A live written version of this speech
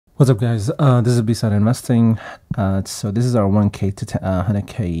What's up, guys? This is B-Side Investing. So this is our 1K to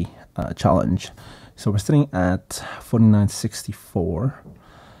 100K challenge. So we're sitting at 49.64.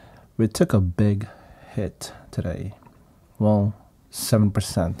 We took a big hit today. Well,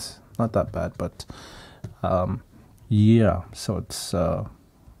 7%. Not that bad, but yeah. So it's we're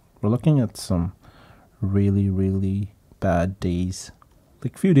looking at some really bad days,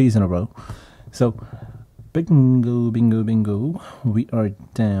 like few days in a row. So bingo, we are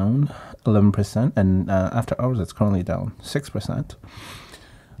down 11%, and after hours it's currently down 6%.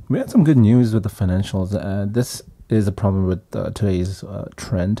 We had some good news with the financials. This is a problem with today's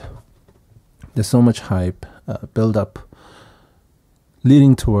trend. There's so much hype build up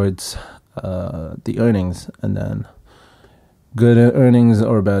leading towards the earnings, and then good earnings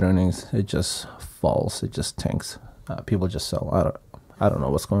or bad earnings, it just falls, it just tanks. People just sell. I don't know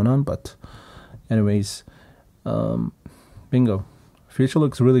what's going on, but anyways, bingo, future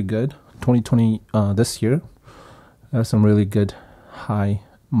looks really good. 2020 this year has some really good high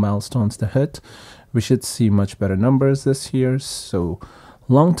milestones to hit. We should see much better numbers this year, so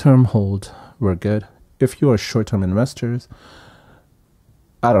long-term hold, we're good. If you are short-term investors,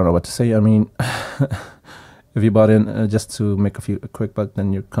 I don't know what to say. I mean, if you bought in just to make a quick buck,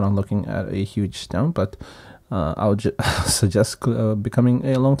 then you're kind of looking at a huge down, but I would suggest becoming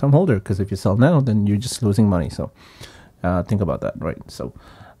a long-term holder, because if you sell now, then you're just losing money. So think about that, right? So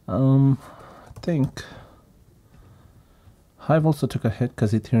I think Hive also took a hit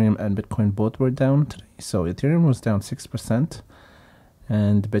because Ethereum and Bitcoin both were down today. So Ethereum was down 6%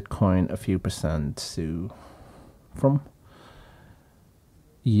 and Bitcoin a few percent. So from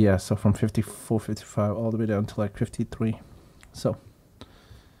 54, 55 all the way down to like 53. So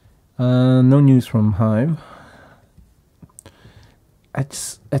no news from Hive.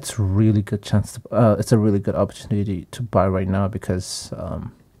 It's a really good chance to it's a really good opportunity to buy right now, because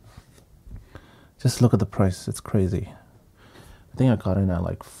just look at the price. It's crazy. I think I got in at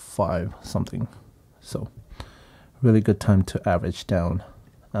like 5 something, so really good time to average down.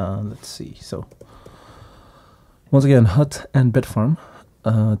 Let's see. So once again, Hut and Bitfarm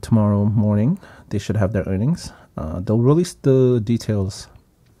tomorrow morning, they should have their earnings. They'll release the details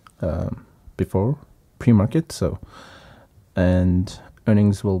before pre-market, so, and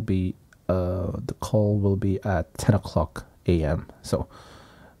earnings will be the call will be at 10 o'clock a.m. So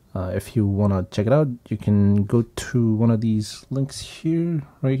if you want to check it out, you can go to one of these links here,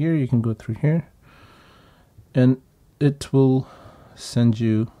 right here. You can go through here and it will send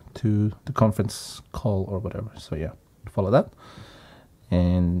you to the conference call or whatever. So yeah, follow that.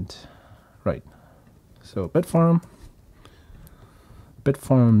 And right, so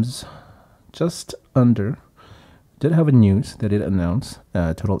Bitfarms just under did have a news that it announced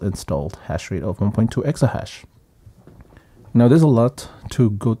total installed hash rate of 1.2 exahash. Now there's a lot to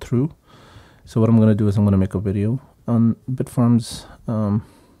go through, so what I'm going to do is I'm going to make a video on Bitfarms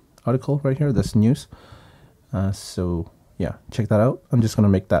article right here, this news. So yeah, check that out. I'm just going to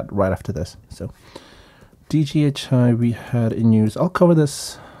make that right after this. So DGHI, we had in news. I'll cover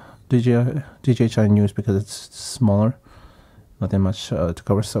this DGHI news because it's smaller, nothing much to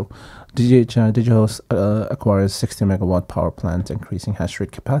cover. So DGHI, DIGIHOST acquires 60 megawatt power plant, increasing hash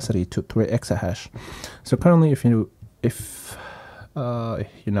rate capacity to 3 exahash. So currently, if you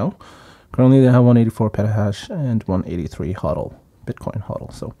know, currently they have 184 petahash and 183 hodl, Bitcoin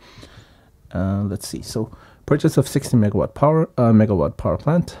hodl. So let's see. So purchase of 60 megawatt power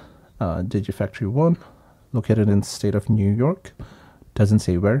plant, Digifactory 1, located in the state of New York. Doesn't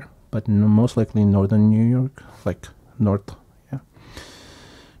say where, but most likely northern New York, like north. Yeah,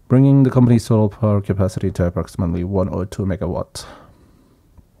 bringing the company's total power capacity to approximately 102 megawatts.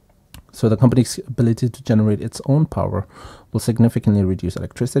 So the company's ability to generate its own power will significantly reduce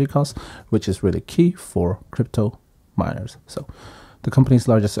electricity costs, which is really key for crypto miners. So the company's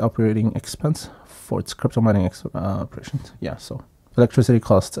largest operating expense for its crypto mining operations. Yeah, so electricity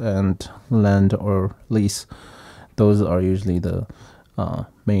costs and land or lease, those are usually the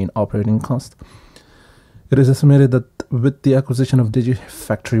main operating cost. It is estimated that with the acquisition of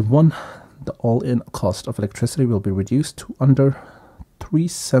Digifactory 1, the all-in cost of electricity will be reduced to under 3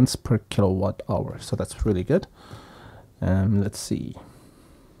 cents per kilowatt hour. So that's really good. Let's see.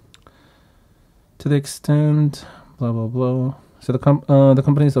 To the extent, blah blah blah. So the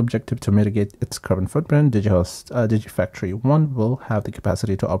company's objective to mitigate its carbon footprint, Digifactory 1 will have the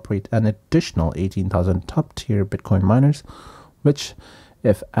capacity to operate an additional 18,000 top-tier Bitcoin miners, which,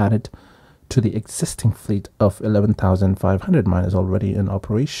 if added to the existing fleet of 11,500 miners already in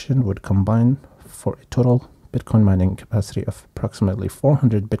operation, would combine for a total Bitcoin mining capacity of approximately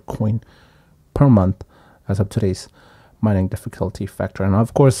 400 Bitcoin per month as of today's mining difficulty factor. And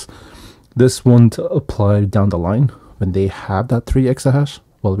of course, this won't apply down the line when they have that 3 exahash.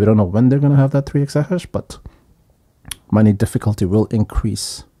 Well, we don't know when they're going to have that 3 exahash, but mining difficulty will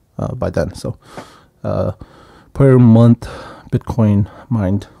increase by then. So per month, Bitcoin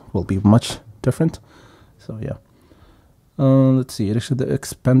mined will be much different. So yeah. Let's see. Actually, the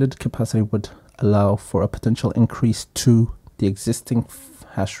expanded capacity would allow for a potential increase to the existing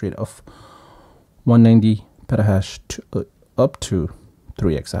hash rate of 190 petahash to up to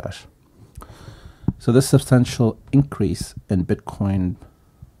 3 exahash. So this substantial increase in Bitcoin,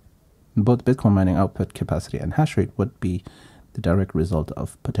 both Bitcoin mining output capacity and hash rate, would be the direct result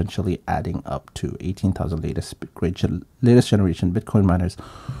of potentially adding up to 18,000 latest generation Bitcoin miners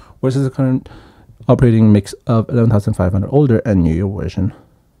versus the current operating mix of 11,500 older and newer version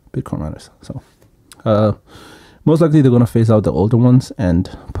Bitcoin miners. So most likely they're going to phase out the older ones and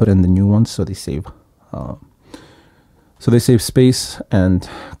put in the new ones, so they save space and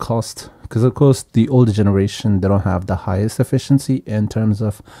cost, because of course the older generation, they don't have the highest efficiency in terms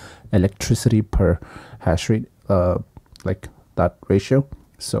of electricity per hash rate, like that ratio.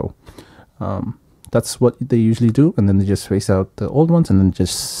 So that's what they usually do, and then they just phase out the old ones and then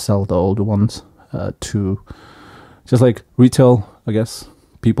just sell the older ones to just like retail, I guess,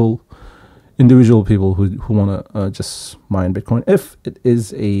 people, individual people who want to just mine Bitcoin, if it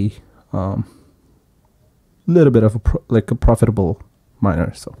is a little bit of a profitable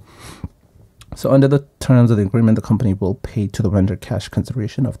miner. So under the terms of the agreement, the company will pay to the vendor cash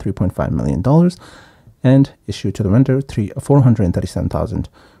consideration of $3.5 million and issue to the vendor 437,000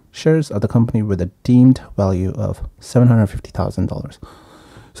 shares of the company with a deemed value of $750,000.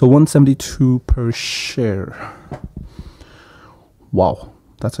 So 172 per share. Wow,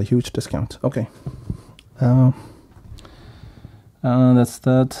 that's a huge discount. Okay, that's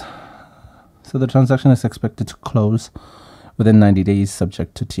that. So the transaction is expected to close within 90 days,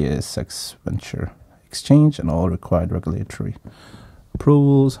 subject to TSX Venture Exchange and all required regulatory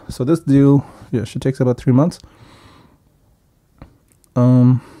approvals. So this deal, yeah, should take about 3 months.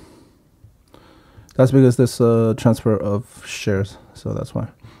 That's because there's a transfer of shares, so that's why.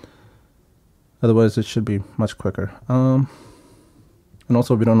 Otherwise, it should be much quicker. And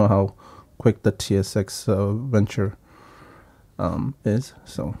also, we don't know how quick the TSX Venture is,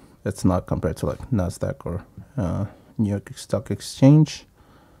 so it's not compared to like NASDAQ or New York Stock Exchange.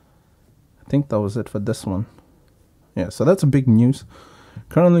 I think that was it for this one. Yeah, so that's a big news.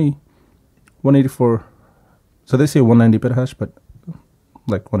 Currently 184, so they say 190 petahash, but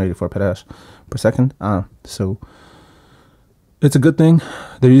like 184 petahash per second. So it's a good thing.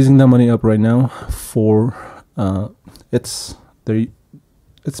 They're using that money up right now for it's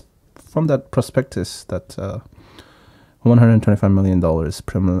from that prospectus that $125 million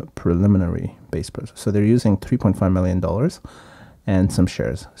preliminary base price. So they're using $3.5 million and some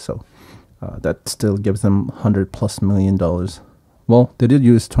shares. So that still gives them $100+ million. Well, they did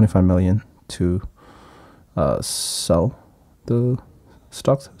use $25 million to sell the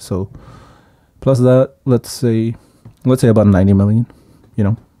stocks. So plus that, let's say about 90 million. You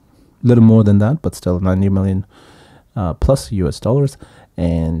know, a little more than that, but still 90 million plus US dollars,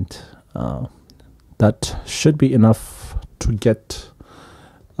 and that should be enough to get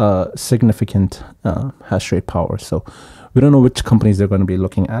significant hash rate power. So we don't know which companies they're going to be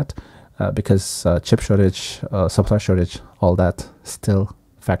looking at because chip shortage, supply shortage, all that still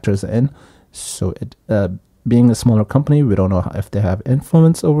factors in. So it being a smaller company, we don't know if they have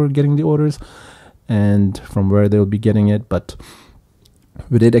influence over getting the orders and from where they'll be getting it, but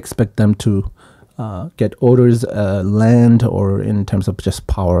we did expect them to get orders, land, or in terms of just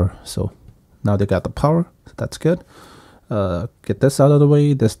power. So now they got the power, so that's good. Get this out of the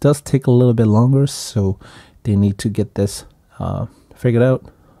way. This does take a little bit longer, so they need to get this figured out,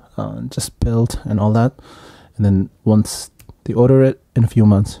 just built and all that, and then once they order it in a few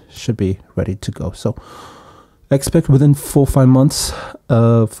months, should be ready to go. So expect within 4 or 5 months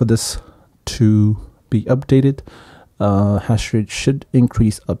for this to be updated. Hash rate should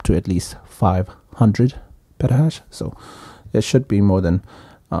increase up to at least 500 petahash, so it should be more than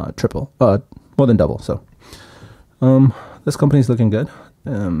more than double. So this company is looking good.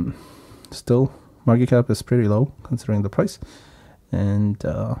 Still, market cap is pretty low considering the price, and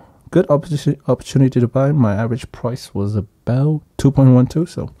good opportunity to buy. My average price was about 2.12,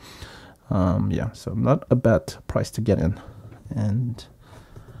 so yeah, so not a bad price to get in. And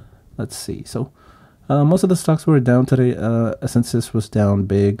let's see, so most of the stocks were down today. Essences was down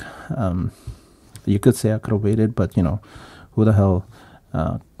big. You could say I could have waited, but you know, who the hell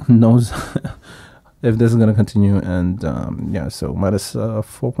knows if this is going to continue. And yeah, so minus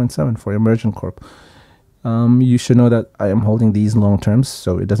 4.7 for Emergent Corp. You should know that I am holding these long terms,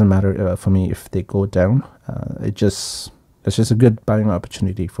 so it doesn't matter for me if they go down. It's just a good buying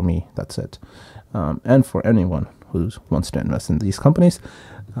opportunity for me. That's it, and for anyone who wants to invest in these companies.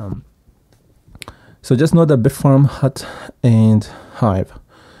 So just know that Bitfarms, Hut, and Hive,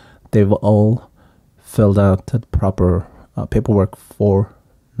 they've all filled out the proper paperwork for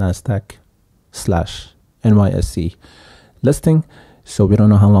NASDAQ/NYSE listing. So we don't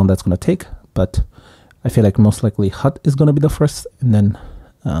know how long that's going to take, but I feel like most likely Hut is going to be the first, and then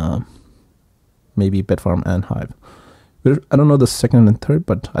maybe Bitfarms and Hive. I don't know the second and third,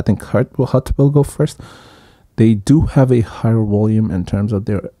 but I think Hut will go first. They do have a higher volume in terms of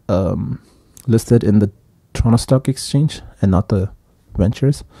their listed in the Toronto Stock Exchange and not the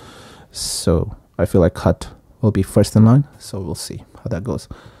ventures. So I feel like Hut will be first in line. So we'll see how that goes.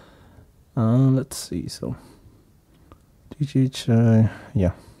 Let's see. So DGHI,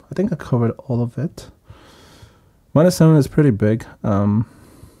 yeah, I think I covered all of it. -7 is pretty big.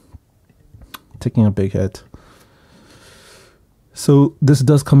 Taking a big hit. So this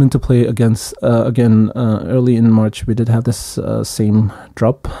does come into play against again early in March. We did have this same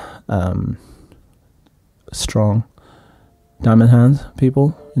drop. Strong diamond hands,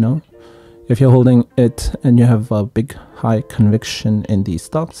 people. You know, if you're holding it and you have a big high conviction in these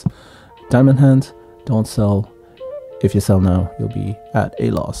stocks, diamond hands, don't sell. If you sell now, you'll be at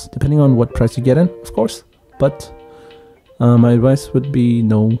a loss, depending on what price you get in, of course. But my advice would be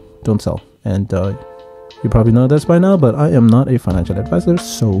no, don't sell. And you probably know this by now, but I am not a financial advisor,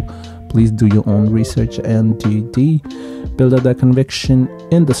 so please do your own research and DD. Build up that conviction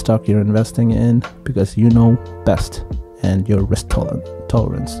in the stock you're investing in, because you know best and your risk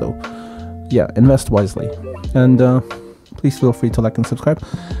tolerance. So yeah, invest wisely. And please feel free to like and subscribe.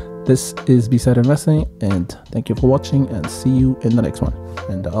 This is B-Side Investing, and thank you for watching, and see you in the next one.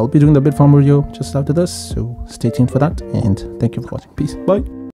 And I'll be doing the Bitfarms video just after this, so stay tuned for that, and thank you for watching. Peace. Bye.